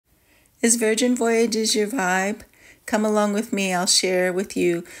Is Virgin Voyages your vibe? Come along with me. I'll share with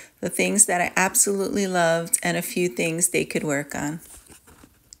you the things that I absolutely loved and a few things they could work on.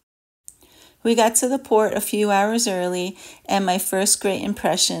 We got to the port a few hours early, and my first great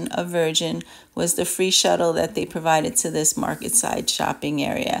impression of Virgin was the free shuttle that they provided to this market-side shopping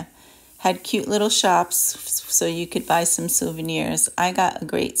area. Had cute little shops so you could buy some souvenirs. I got a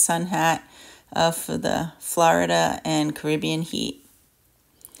great sun hat for the Florida and Caribbean heat.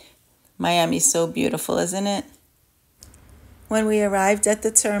 Miami's so beautiful, isn't it? When we arrived at the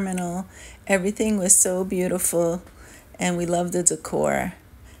terminal, everything was so beautiful, and we loved the decor.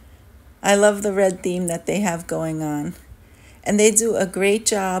 I love the red theme that they have going on. And they do a great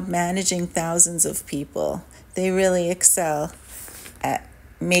job managing thousands of people. They really excel at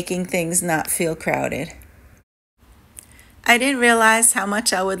making things not feel crowded. I didn't realize how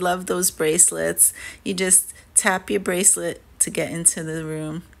much I would love those bracelets. You just tap your bracelet to get into the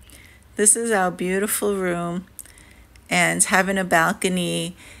room. This is our beautiful room, and having a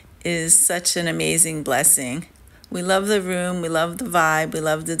balcony is such an amazing blessing. We love the room, we love the vibe, we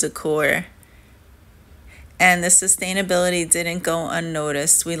love the decor. And the sustainability didn't go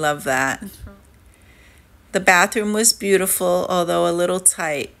unnoticed. We love that. The bathroom was beautiful, although a little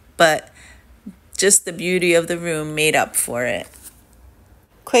tight, but just the beauty of the room made up for it.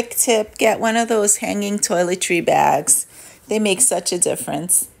 Quick tip, get one of those hanging toiletry bags. They make such a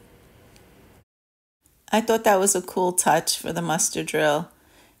difference. I thought that was a cool touch for the muster drill,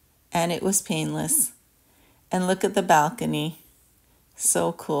 and it was painless. And look at the balcony.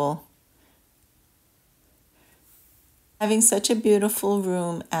 So cool. Having such a beautiful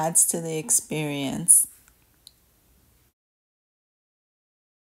room adds to the experience.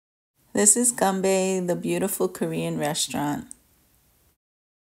 This is Gumbae, the beautiful Korean restaurant.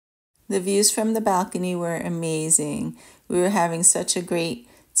 The views from the balcony were amazing. We were having such a great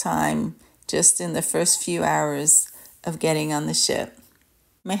time just in the first few hours of getting on the ship.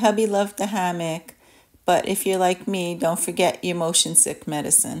 My hubby loved the hammock, but if you're like me, don't forget your motion sick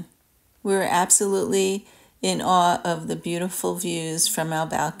medicine. We were absolutely in awe of the beautiful views from our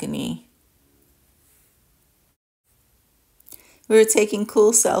balcony. We were taking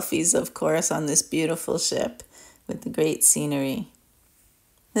cool selfies, of course, on this beautiful ship with the great scenery.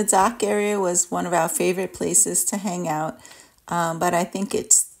 The dock area was one of our favorite places to hang out, but I think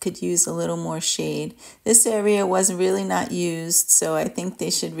it could use a little more shade. This area was really not used, so I think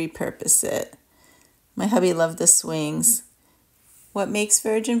they should repurpose it. My hubby loved the swings. What makes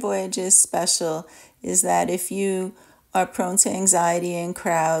Virgin Voyages special is that if you are prone to anxiety in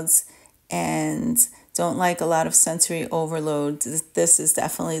crowds and don't like a lot of sensory overload, this is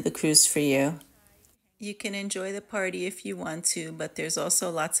definitely the cruise for you. You can enjoy the party if you want to, but there's also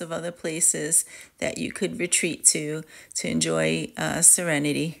lots of other places that you could retreat to enjoy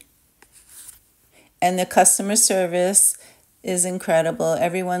serenity. And the customer service is incredible.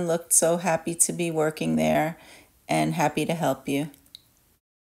 Everyone looked so happy to be working there and happy to help you.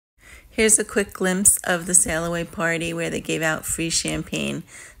 Here's a quick glimpse of the sail away party where they gave out free champagne.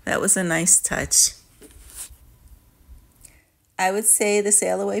 That was a nice touch. I would say the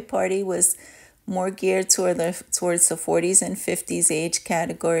sail away party was more geared towards the 40s and 50s age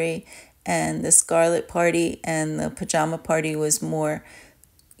category, and the Scarlet party and the pajama party was more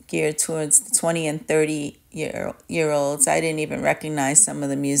geared towards the 20 and 30-year-olds. I didn't even recognize some of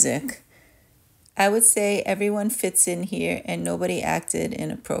the music. I would say everyone fits in here and nobody acted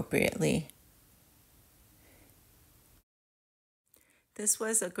inappropriately. This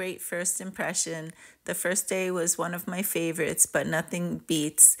was a great first impression. The first day was one of my favorites, but nothing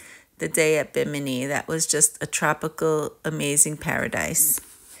beats the day at Bimini. That was just a tropical, amazing paradise.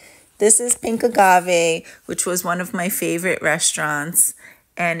 This is Pink Agave, which was one of my favorite restaurants.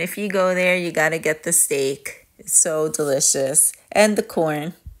 And if you go there, you got to get the steak. It's so delicious. And the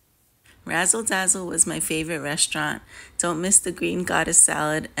corn. Razzle Dazzle was my favorite restaurant. Don't miss the green goddess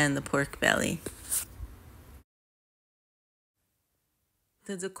salad and the pork belly.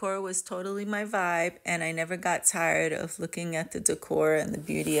 The decor was totally my vibe, and I never got tired of looking at the decor and the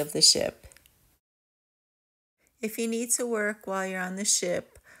beauty of the ship. If you need to work while you're on the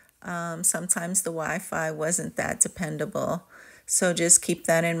ship, sometimes the Wi-Fi wasn't that dependable, so just keep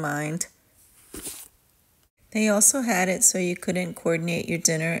that in mind. They also had it so you couldn't coordinate your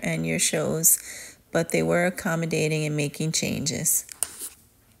dinner and your shows, but they were accommodating and making changes.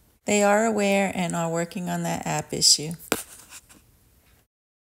 They are aware and are working on that app issue.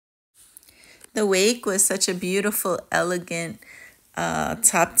 The Wake was such a beautiful, elegant,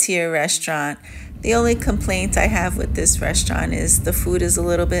 top-tier restaurant. The only complaint I have with this restaurant is the food is a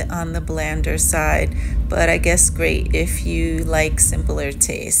little bit on the blander side, but I guess great if you like simpler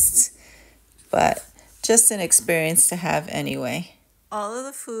tastes. but just an experience to have anyway. All of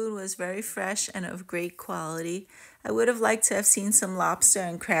the food was very fresh and of great quality. I would have liked to have seen some lobster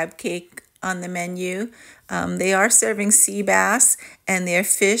and crab cake on the menu. They are serving sea bass, and their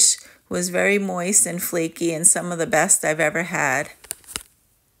fish was very moist and flaky and some of the best I've ever had.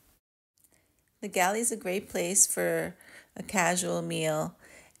 The galley is a great place for a casual meal,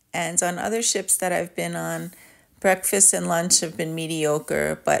 and on other ships that I've been on, breakfast and lunch have been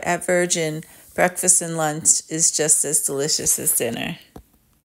mediocre, but at Virgin, breakfast and lunch is just as delicious as dinner.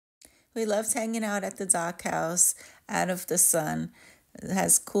 We loved hanging out at the dock house out of the sun. It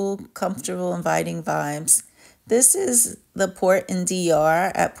has cool, comfortable, inviting vibes. This is the port in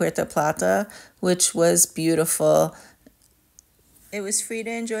DR at Puerto Plata, which was beautiful. It was free to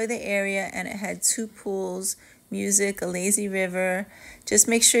enjoy the area, and it had 2 pools, music, a lazy river. Just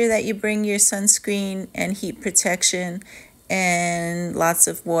make sure that you bring your sunscreen and heat protection and lots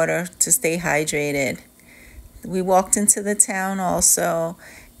of water to stay hydrated. We walked into the town also,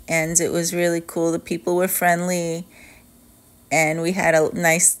 and it was really cool. The people were friendly, and we had a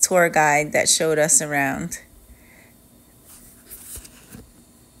nice tour guide that showed us around.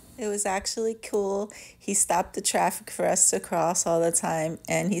 It was actually cool. He stopped the traffic for us to cross all the time,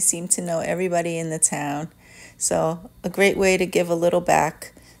 and he seemed to know everybody in the town. So a great way to give a little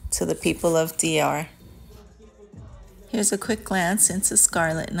back to the people of DR. Here's a quick glance into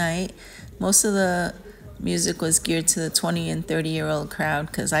Scarlet night. Most of the music was geared to the 20 and 30-year-old crowd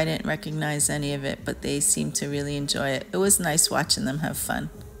because I didn't recognize any of it, but they seemed to really enjoy it. It was nice watching them have fun.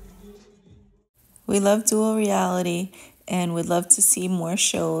 We love dual reality and would love to see more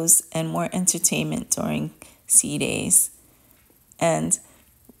shows and more entertainment during sea days. And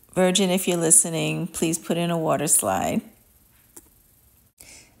Virgin, if you're listening, please put in a water slide.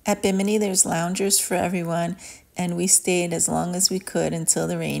 At Bimini, there's loungers for everyone, and we stayed as long as we could until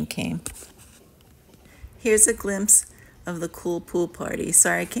the rain came. Here's a glimpse of the cool pool party.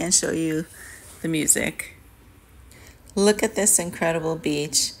 Sorry I can't show you the music. Look at this incredible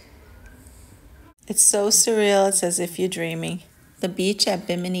beach. It's so surreal, it's as if you're dreaming. The beach at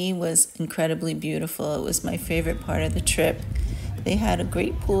Bimini was incredibly beautiful. It was my favorite part of the trip. They had a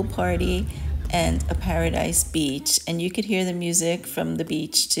great pool party and a paradise beach, and you could hear the music from the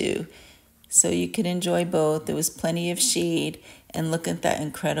beach too. So you could enjoy both. There was plenty of shade, and look at that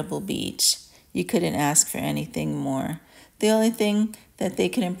incredible beach. You couldn't ask for anything more. The only thing that they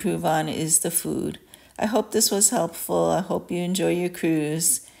can improve on is the food. I hope this was helpful. I hope you enjoy your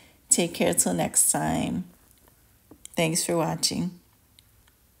cruise. Take care till next time. Thanks for watching.